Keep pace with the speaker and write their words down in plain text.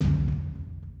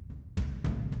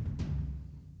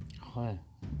Hi,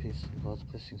 and peace and God's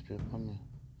blessings be upon you.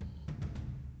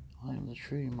 I am the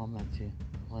true IMAM MAHDI,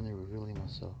 finally revealing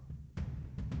myself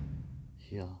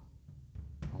here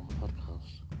on my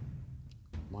podcast.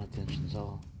 My intentions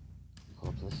are,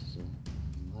 God blesses it,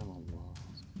 and them Allah,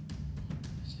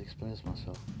 is to expose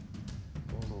myself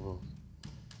to all the world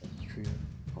as a true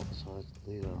prophesied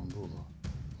leader and ruler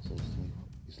of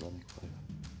the Islamic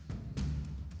faith.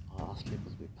 I ask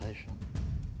people to be patient,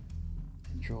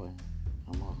 enjoy,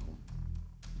 and welcome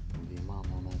from the IMAM